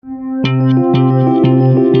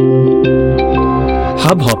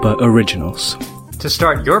Hubhopper Originals. To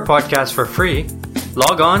start your podcast for free,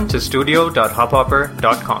 log on to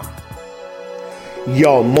studio.hubhopper.com.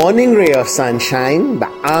 Your Morning Ray of Sunshine by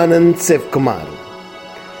Anand Sivkumaru.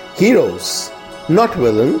 Heroes, not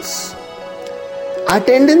villains. Our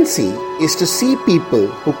tendency is to see people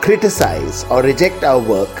who criticize or reject our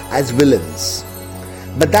work as villains.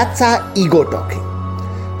 But that's our ego talking,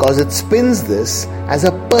 cause it spins this as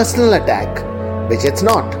a personal attack, which it's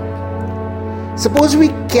not. Suppose we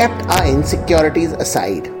kept our insecurities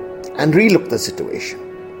aside and relook the situation.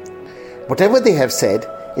 Whatever they have said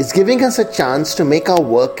is giving us a chance to make our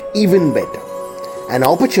work even better, an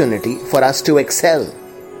opportunity for us to excel,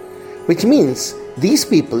 which means these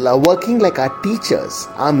people are working like our teachers,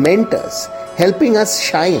 our mentors, helping us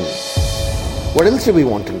shine. What else do we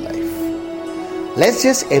want in life? Let's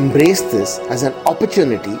just embrace this as an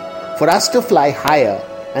opportunity for us to fly higher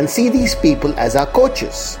and see these people as our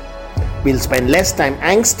coaches. We'll spend less time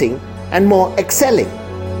angsting and more excelling,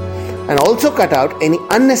 and also cut out any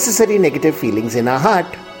unnecessary negative feelings in our heart.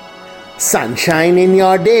 Sunshine in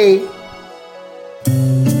your day.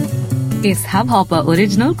 इस hub hopper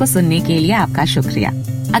original को सुनने के लिए आपका शुक्रिया।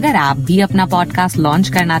 अगर आप भी अपना पॉडकास्ट लॉन्च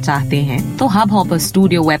करना चाहते हैं तो हब हॉपर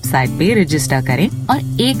स्टूडियो वेबसाइट पे रजिस्टर करें और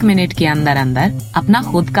 1 मिनट के अंदर अंदर अपना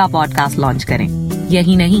खुद का पॉडकास्ट लॉन्च करें।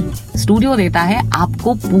 यही नहीं, स्टूडियो देता है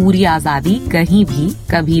आपको पूरी आजादी कहीं भी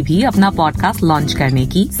कभी भी अपना पॉडकास्ट लॉन्च करने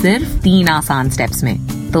की, सिर्फ 3 आसान स्टेप्स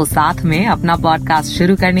में। तो साथ में अपना पॉडकास्ट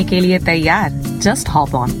शुरू करने के लिए तैयार? Just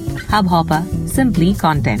hop on Hubhopper, simply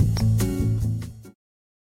content.